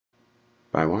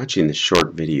By watching this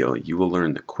short video, you will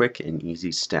learn the quick and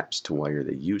easy steps to wire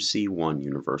the UC1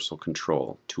 Universal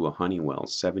Control to a Honeywell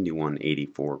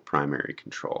 7184 primary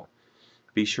control.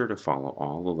 Be sure to follow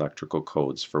all electrical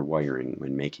codes for wiring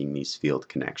when making these field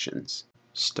connections.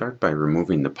 Start by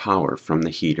removing the power from the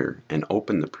heater and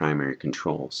open the primary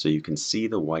control so you can see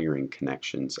the wiring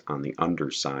connections on the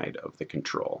underside of the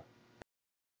control.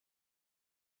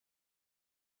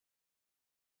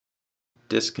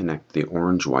 Disconnect the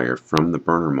orange wire from the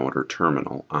burner motor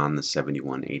terminal on the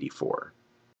 7184.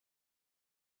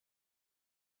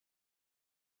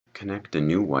 Connect a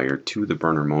new wire to the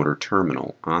burner motor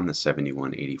terminal on the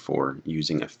 7184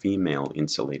 using a female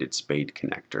insulated spade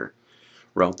connector.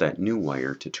 Route that new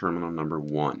wire to terminal number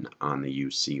 1 on the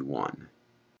UC1.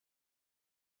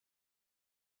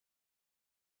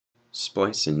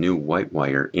 Splice a new white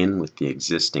wire in with the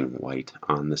existing white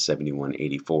on the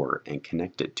 7184 and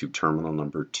connect it to terminal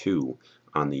number 2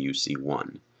 on the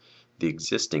UC1. The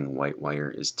existing white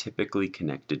wire is typically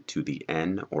connected to the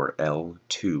N or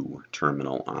L2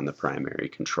 terminal on the primary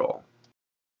control.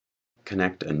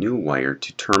 Connect a new wire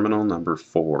to terminal number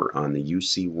 4 on the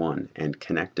UC1 and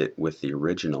connect it with the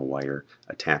original wire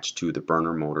attached to the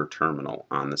burner motor terminal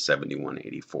on the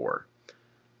 7184.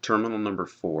 Terminal number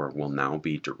 4 will now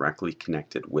be directly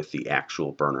connected with the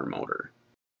actual burner motor.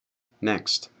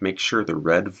 Next, make sure the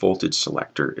red voltage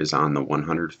selector is on the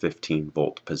 115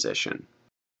 volt position.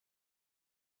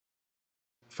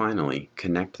 Finally,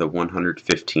 connect the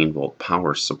 115 volt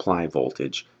power supply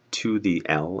voltage to the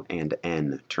L and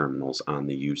N terminals on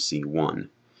the UC1.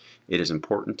 It is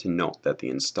important to note that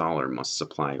the installer must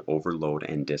supply overload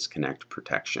and disconnect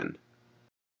protection.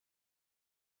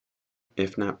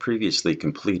 If not previously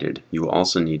completed, you will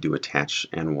also need to attach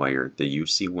and wire the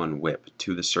UC1 whip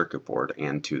to the circuit board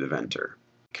and to the venter.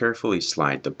 Carefully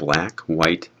slide the black,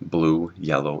 white, blue,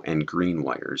 yellow, and green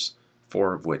wires,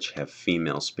 4 of which have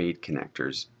female spade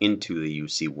connectors, into the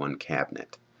UC1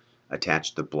 cabinet.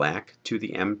 Attach the black to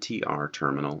the MTR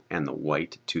terminal and the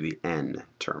white to the N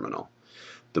terminal.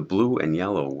 The blue and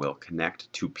yellow will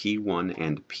connect to P1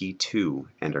 and P2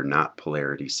 and are not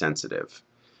polarity sensitive.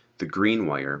 The green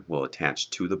wire will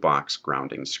attach to the box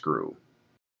grounding screw.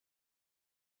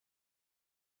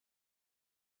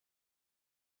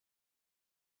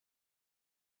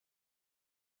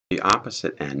 The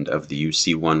opposite end of the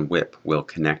UC1 whip will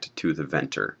connect to the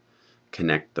venter.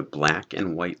 Connect the black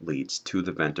and white leads to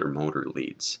the venter motor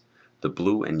leads. The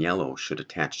blue and yellow should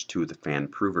attach to the fan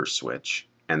prover switch,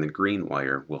 and the green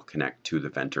wire will connect to the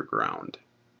venter ground.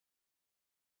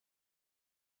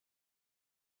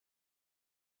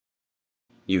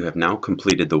 You have now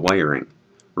completed the wiring.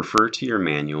 Refer to your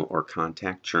manual or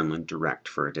contact Chernlin Direct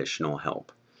for additional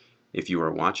help. If you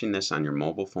are watching this on your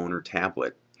mobile phone or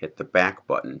tablet, hit the back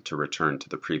button to return to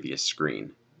the previous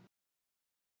screen.